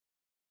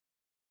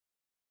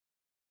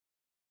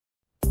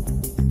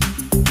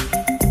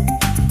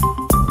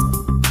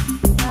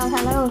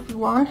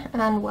everyone,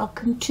 and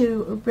welcome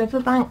to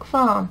Riverbank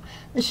Farm.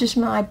 This is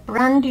my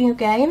brand new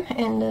game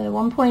in the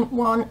 1.1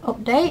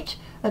 update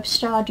of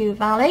Stardew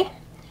Valley,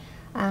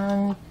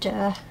 and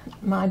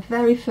my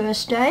very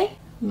first day,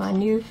 my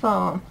new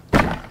farm.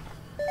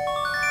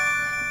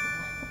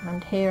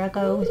 And here I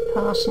go with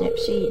parsnip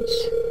seeds.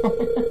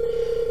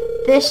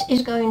 This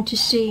is going to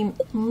seem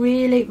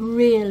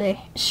really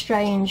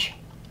strange,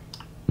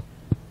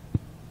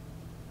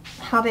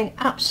 having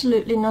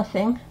absolutely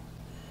nothing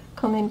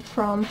coming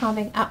from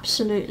having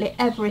absolutely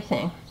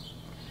everything.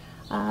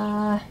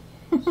 I'm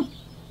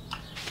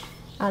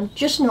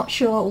just not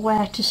sure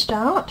where to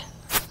start,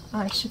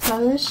 I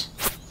suppose.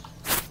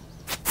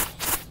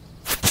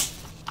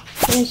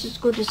 Here's as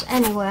good as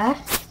anywhere.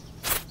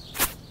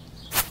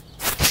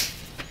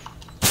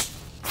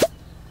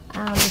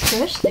 And the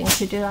first thing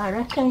to do, I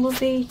reckon, would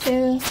be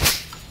to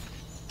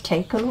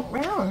take a look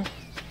round.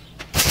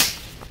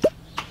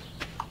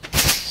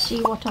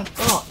 See what I've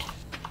got.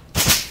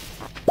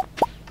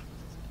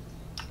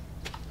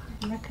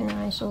 I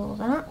recognise all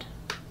that.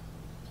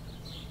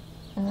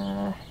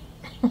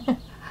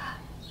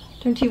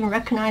 Don't even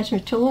recognise my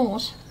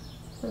tools.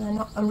 They're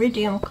not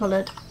iridium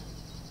coloured.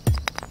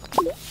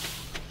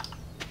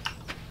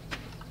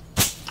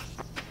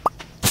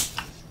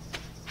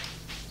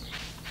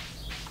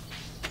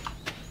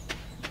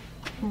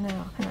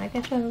 Now, can I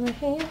get over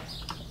here?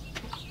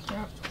 No,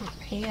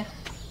 up here.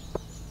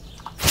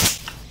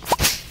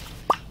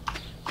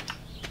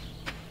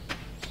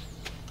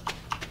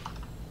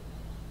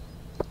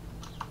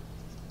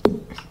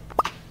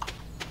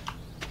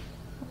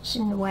 What's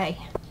in the way?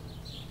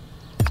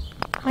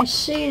 I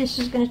see this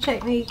is going to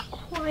take me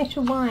quite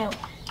a while.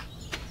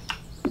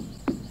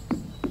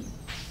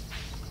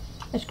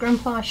 There's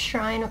Grandpa's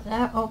shrine up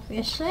there,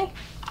 obviously.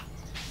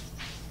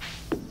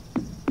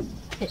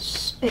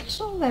 It's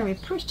all very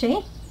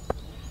pretty.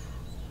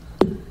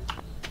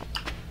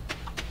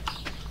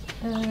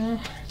 I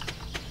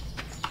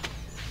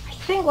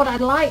think what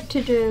I'd like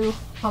to do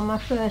on my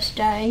first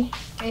day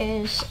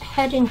is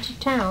head into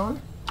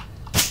town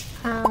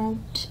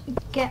and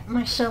get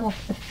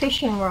myself a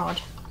fishing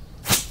rod.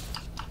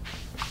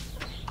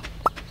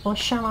 Or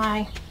shall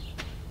I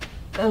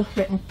go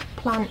for it and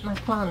plant my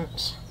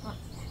plants?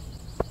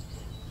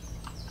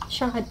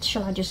 Shall I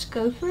just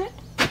go for it?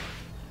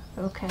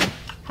 Okay.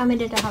 How many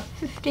did I have?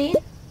 15?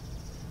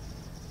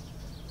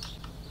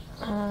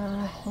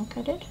 I think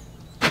I did.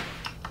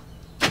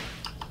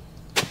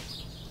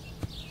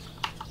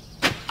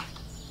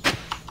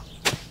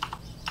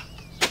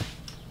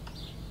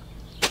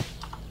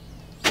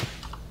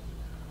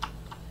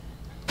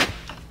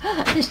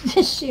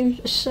 This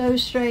seems so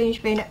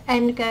strange being an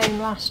end game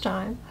last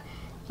time.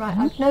 Right,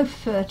 I've no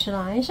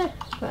fertiliser,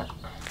 but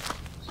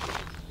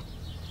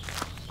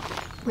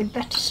we'd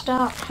better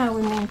start how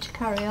we mean to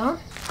carry on.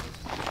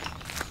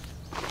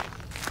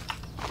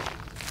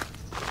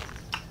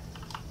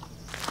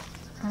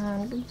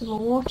 And give them a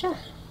water.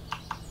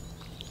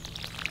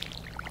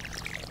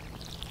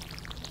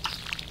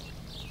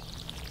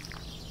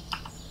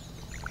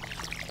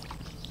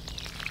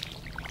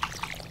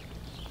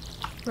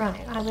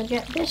 Right, I will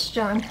get this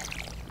done,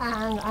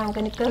 and I'm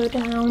going to go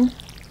down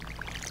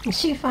and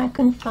see if I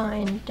can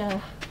find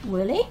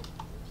Willie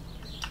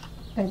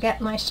and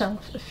get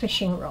myself a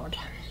fishing rod.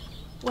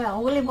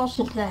 Well, Willie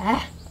wasn't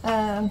there,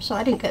 so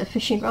I didn't get a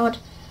fishing rod.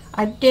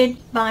 I did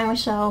buy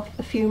myself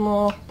a few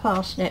more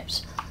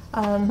parsnips.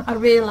 I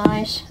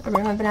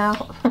remember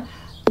now,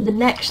 the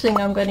next thing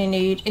I'm going to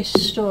need is a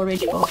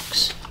storage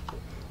box.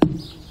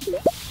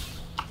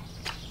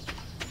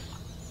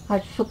 I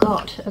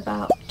forgot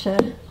about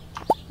the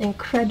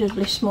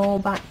incredibly small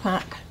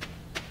backpack.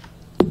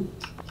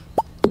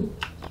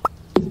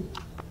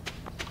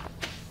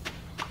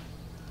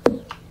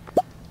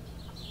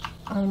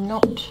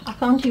 I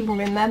can't even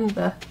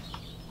remember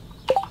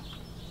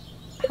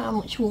how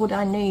much wood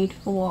I need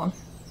for one.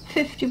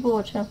 50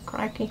 boards, oh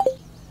crikey.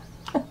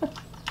 I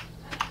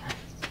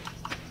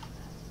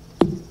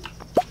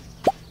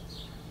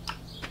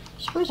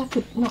suppose I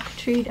could knock a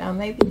tree down,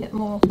 maybe get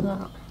more for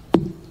that.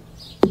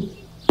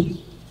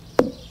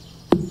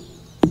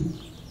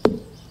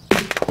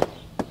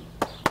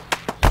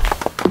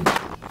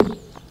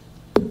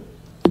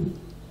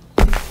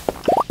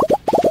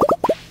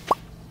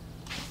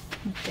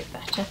 A bit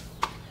better.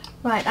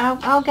 Right,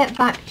 I'll get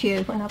back to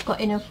you when I've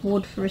got enough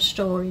wood for a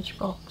storage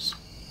box.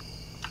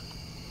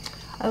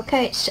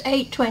 Okay, it's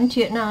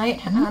 8:20 at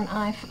night, and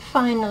I've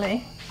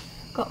finally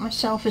got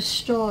myself a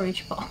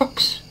storage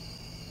box.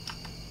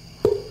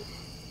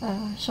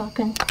 So I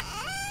can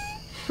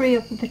free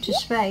up a bit of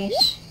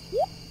space.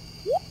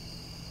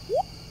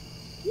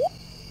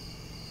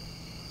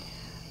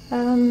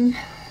 Okay,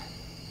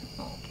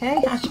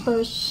 I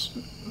suppose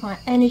my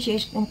energy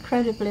is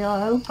incredibly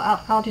low,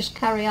 but I'll just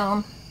carry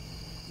on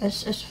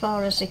as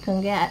far as I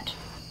can get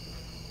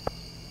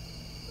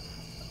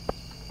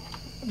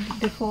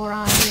before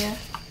I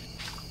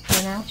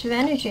run out of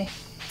energy.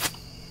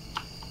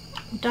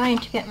 I'm dying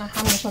to get my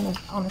hands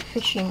on a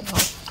fishing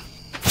rod.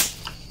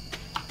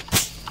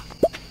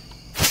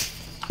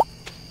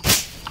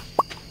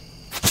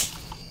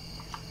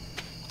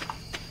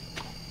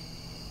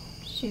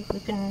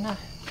 can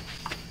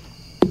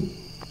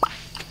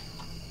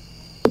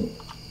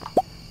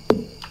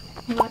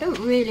well, I don't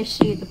really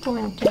see the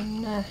point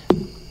in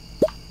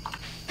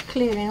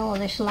clearing all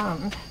this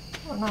land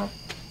when I've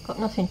got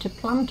nothing to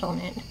plant on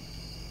it.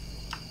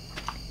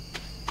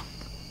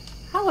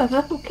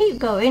 However, we'll keep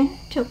going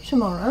till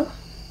tomorrow.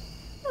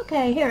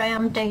 Okay, here I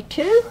am, day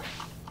 2.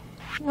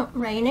 Not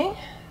raining.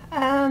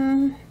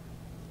 Backpack.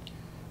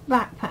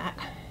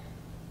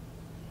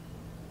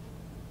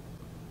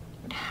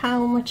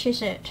 How much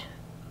is it?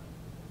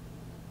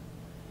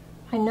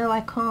 I know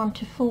I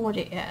can't afford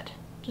it yet.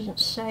 Doesn't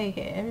say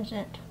here, is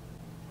it?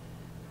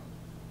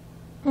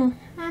 And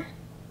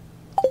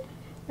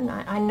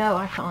I know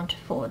I can't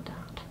afford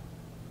that.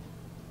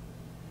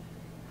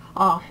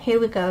 Ah, here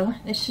we go.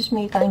 This is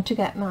me going to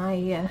get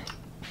my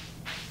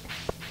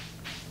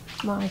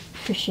my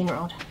fishing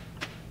rod.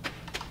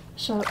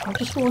 So I'll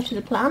just water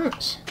the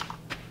plants.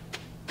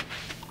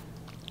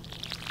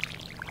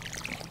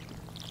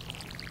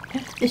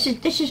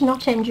 This is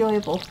not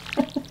enjoyable.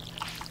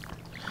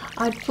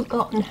 I'd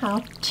forgotten how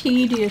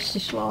tedious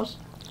this was.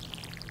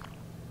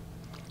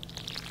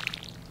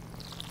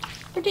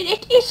 But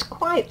it is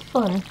quite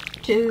fun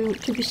to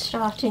be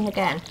starting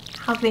again,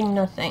 having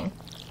nothing.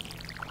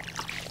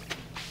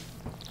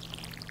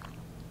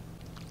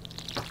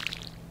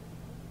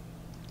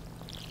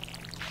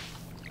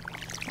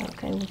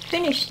 Okay, we'll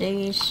finish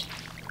these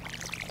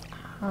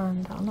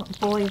and I'll not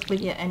bore you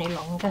with it any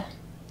longer.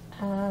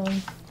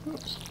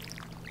 Oops.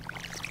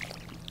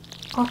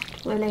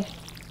 Off to Willie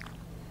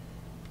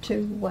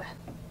to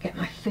get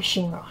my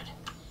fishing rod.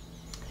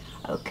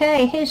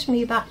 Okay, here's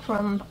me back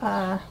from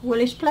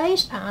Willie's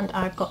place, and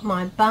I've got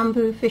my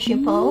bamboo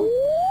fishing pole.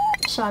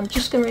 So I'm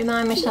just going to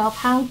remind myself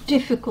how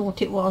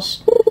difficult it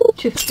was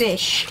to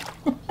fish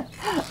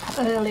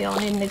early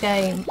on in the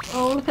game.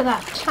 Oh, look at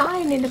that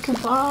tiny little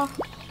bar.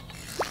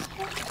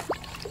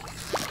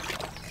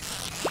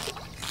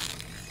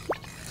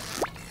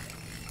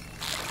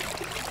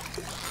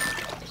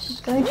 This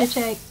is going to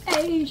take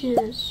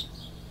ages.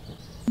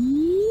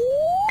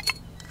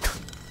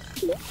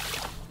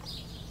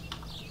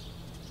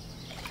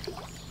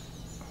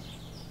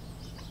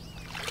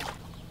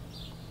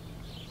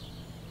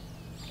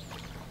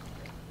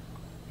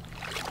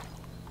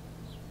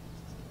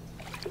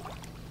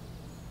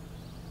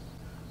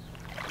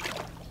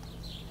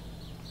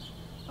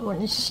 Oh,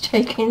 this is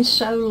taking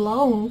so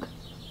long.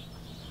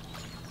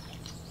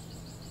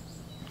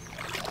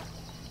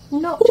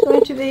 Not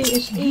going to be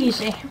as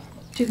easy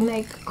to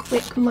make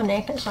quick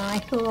money as I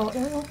thought.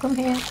 Oh, come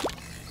here.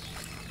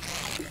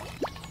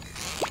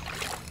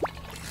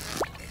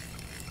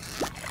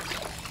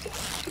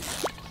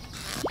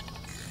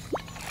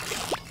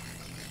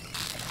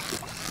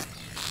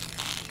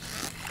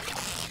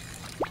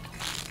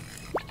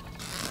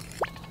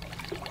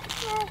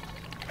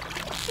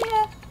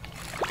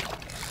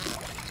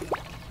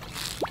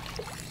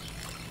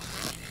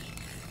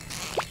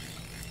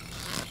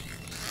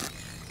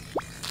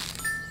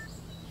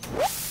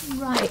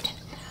 Right,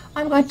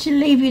 I'm going to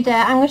leave you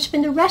there. I'm going to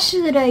spend the rest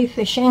of the day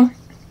fishing,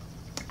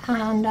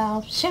 and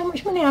I'll see how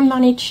much money I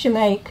manage to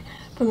make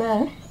from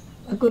a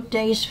good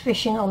day's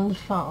fishing on the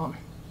farm.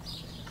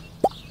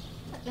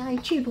 I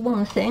achieved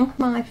one thing: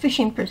 my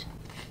fishing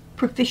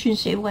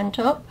proficiency went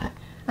up.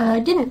 I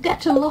didn't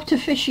get a lot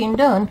of fishing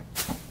done.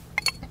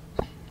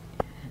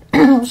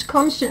 I was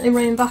constantly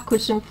running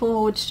backwards and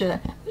forwards to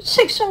it.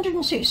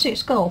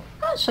 666 gold.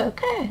 That's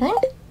okay, I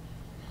think.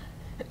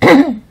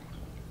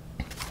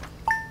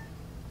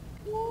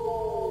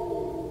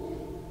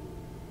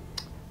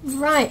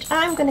 Right,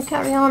 I'm going to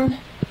carry on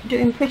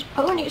doing pretty...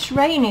 Oh, and it's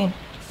raining.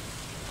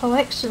 Oh,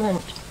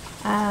 excellent.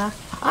 I'm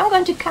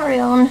going to carry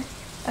on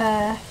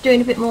doing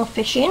a bit more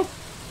fishing.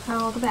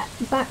 I'll go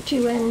back to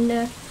you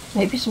when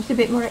maybe something a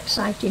bit more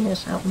exciting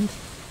has happened.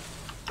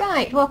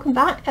 Right, welcome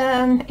back.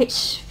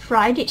 It's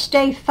Friday, it's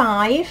day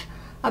 5.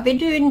 I've been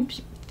doing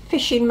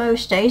fishing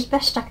most days,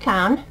 best I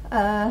can.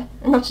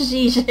 Not as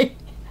easy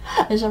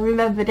as I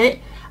remembered it.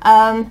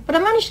 But I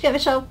managed to get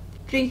myself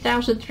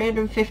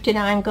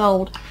 3,359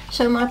 gold.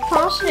 So my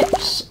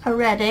parsnips are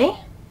ready.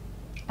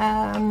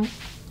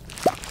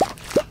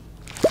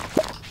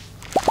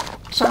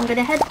 So I'm going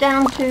to head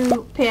down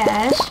to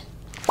Pierre's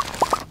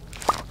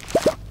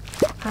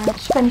and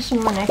spend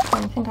some money.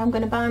 I think I'm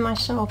going to buy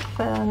myself,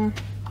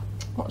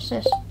 what's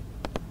this?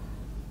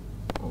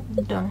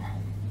 Done.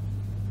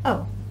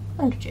 Oh,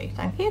 100G,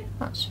 thank you,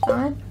 that's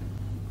fine.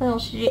 What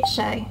else did it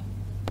say?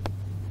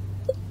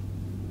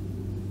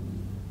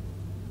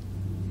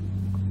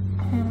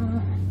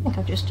 I think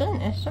I've just done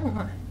this, haven't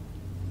I?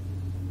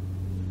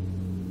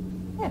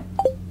 Yeah.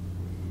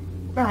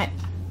 Right,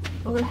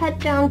 we'll head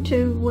down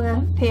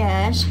to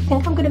Pierre's. I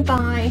think I'm going to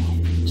buy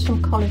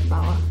some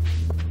cauliflower.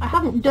 I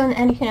haven't done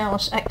anything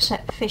else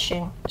except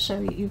fishing,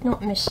 so you've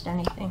not missed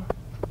anything.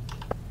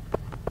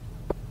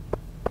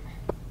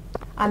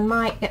 I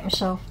might get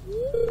myself...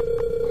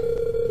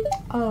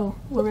 Oh,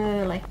 we're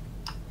early.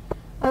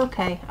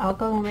 Okay, I'll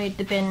go and raid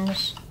the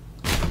bins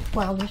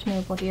while there's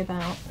nobody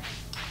about.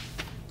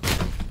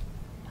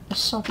 As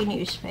soggy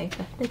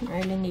newspaper. Didn't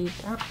really need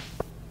that.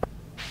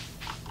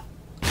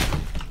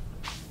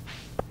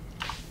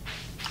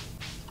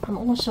 I'm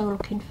also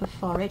looking for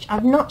forage.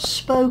 I've not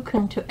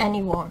spoken to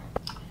anyone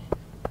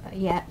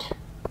yet.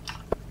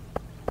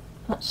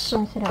 That's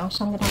something else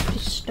I'm going to have to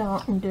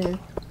start and do.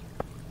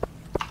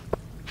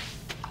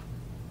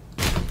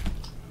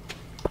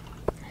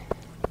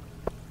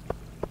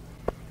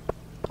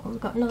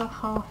 We've got another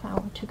half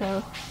hour to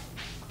go.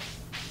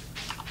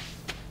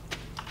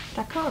 But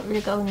I can't really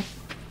go and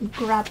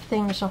grab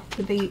things off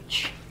the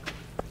beach.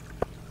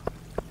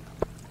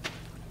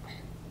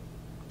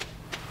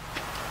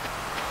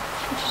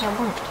 As much as I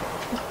want to.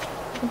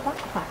 The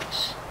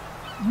backpacks.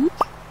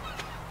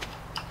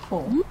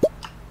 Full.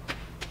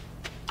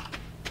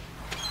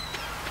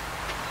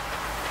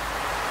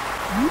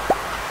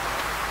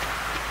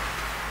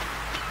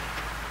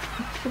 I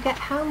forget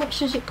how much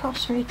does it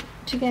cost me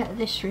to get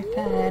this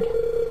repaired.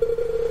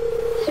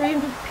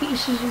 300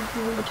 pieces of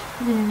wood.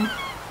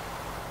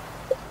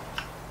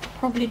 I'll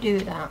probably do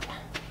that.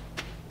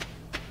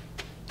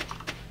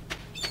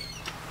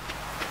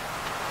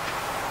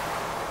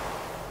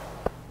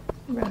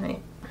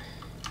 Right.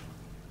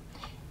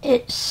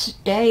 It's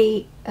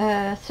day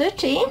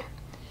 13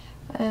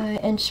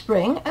 in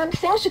spring and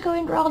things are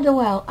going rather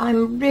well.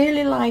 I'm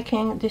really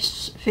liking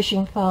this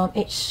fishing farm.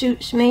 It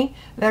suits me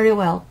very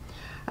well.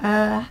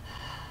 I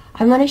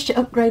managed to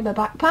upgrade my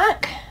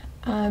backpack.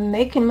 I'm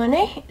making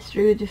money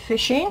through the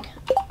fishing.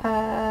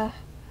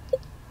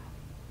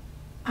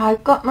 I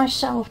got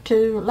myself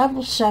to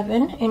level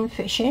 7 in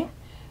fishing.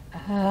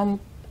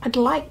 I'd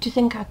like to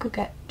think I could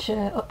get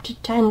up to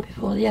 10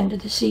 before the end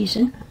of the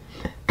season,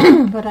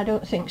 but I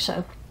don't think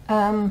so.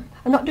 I'm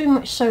not doing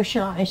much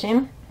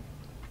socialising,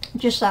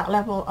 just that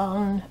level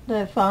on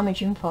the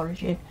farmage and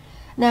foraging.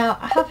 Now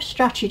I have a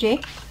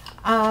strategy.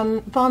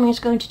 Farming is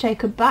going to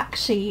take a back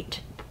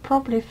seat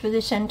probably for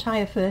this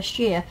entire first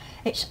year.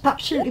 It's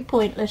absolutely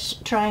pointless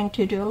trying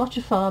to do a lot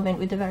of farming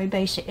with the very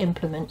basic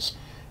implements.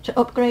 To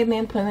upgrade my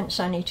implements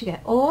I need to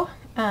get ore,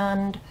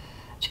 and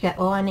to get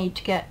ore I need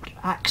to get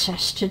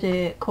access to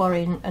the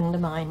quarry and the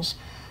mines.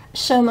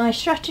 So my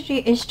strategy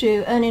is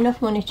to earn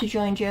enough money to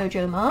join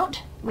Jojo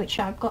Mart, which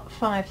I've got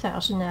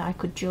 5,000 there I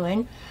could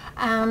join,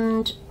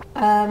 and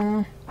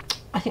I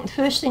think the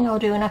first thing I'll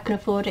do when I can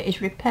afford it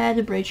is repair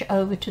the bridge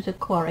over to the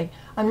quarry.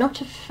 I'm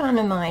not a fan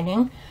of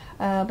mining,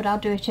 but I'll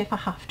do it if I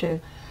have to.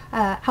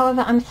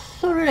 However, I'm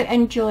thoroughly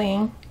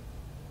enjoying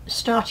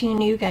starting a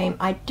new game.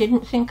 I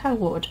didn't think I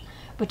would,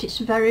 but it's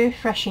very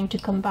refreshing to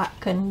come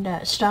back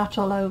and start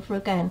all over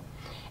again.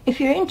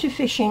 If you're into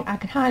fishing, I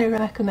can highly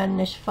recommend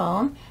this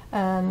farm.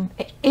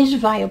 It is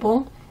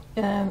viable.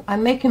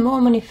 I'm making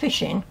more money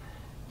fishing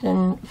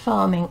than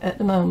farming at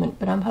the moment,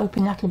 but I'm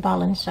hoping that'll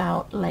balance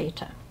out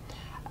later.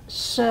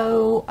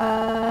 So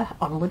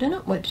onward and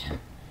upward.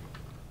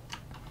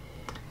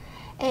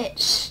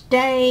 It's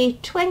day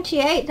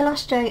 28, the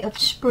last day of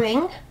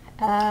spring,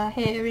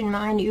 here in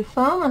my new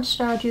farm on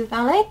Stardew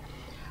Valley.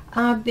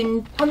 I'm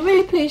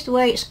really pleased the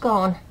way it's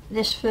gone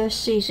this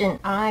first season.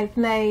 I've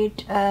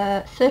made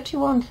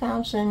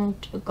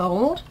 31,000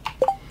 gold,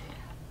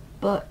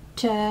 but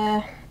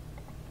oh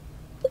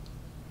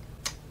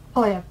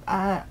yeah,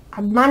 I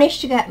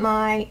managed to get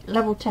my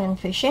level 10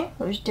 fishing,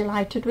 I was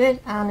delighted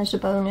with, and as a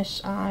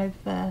bonus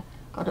I've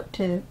got up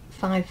to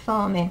 5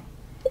 farming.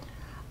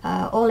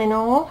 All in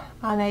all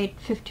I made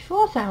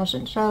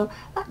 54,000, so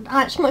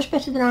that's much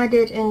better than I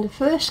did in the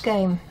first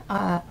game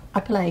I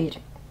played.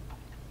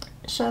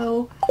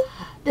 So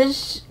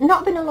there's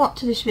not been a lot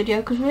to this video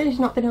because really there's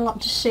not been a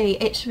lot to see.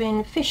 It's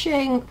been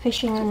fishing,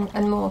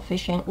 and more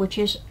fishing, which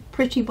is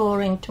pretty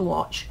boring to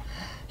watch.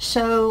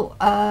 So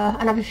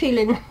and I have a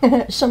feeling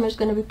summer's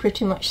going to be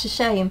pretty much the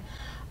same,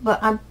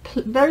 but I'm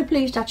very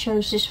pleased I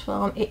chose this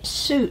farm. It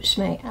suits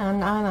me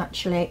and I'm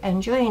actually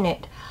enjoying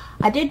it.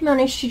 I did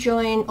manage to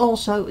join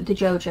also the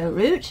JoJo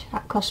route.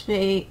 That cost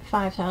me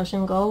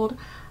 5,000 gold.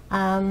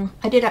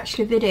 I did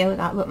actually video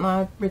that, but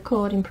my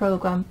recording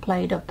program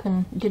played up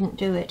and didn't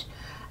do it.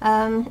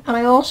 And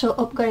I also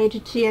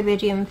upgraded to the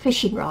Iridium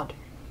fishing rod,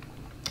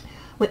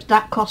 which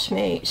that cost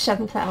me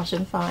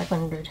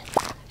 7,500.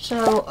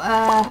 So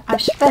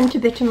I've spent a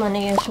bit of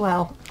money as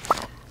well.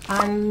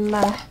 I'm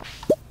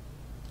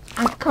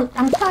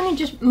planning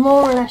just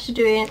more or less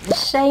doing the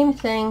same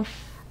thing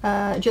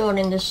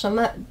during the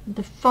summer.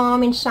 The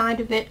farming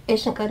side of it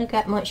isn't going to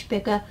get much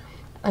bigger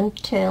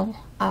until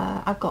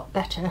I've got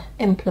better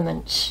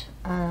implements.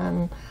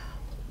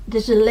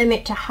 There's a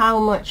limit to how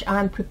much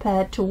I'm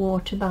prepared to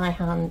water by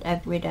hand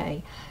every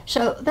day.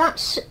 So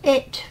that's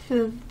it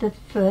for the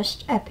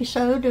first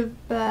episode of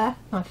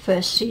my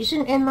first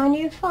season in my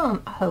new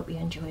farm. I hope you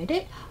enjoyed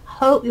it. I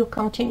hope you'll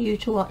continue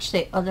to watch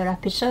the other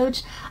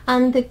episodes,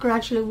 and they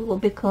gradually will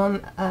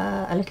become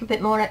a little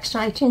bit more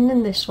exciting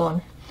than this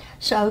one.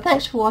 So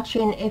thanks for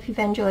watching. If you've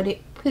enjoyed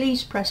it,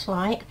 please press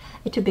like.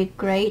 It would be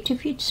great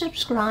if you'd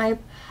subscribe,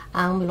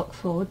 and we look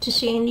forward to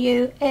seeing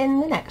you in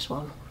the next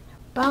one.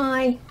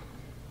 Bye.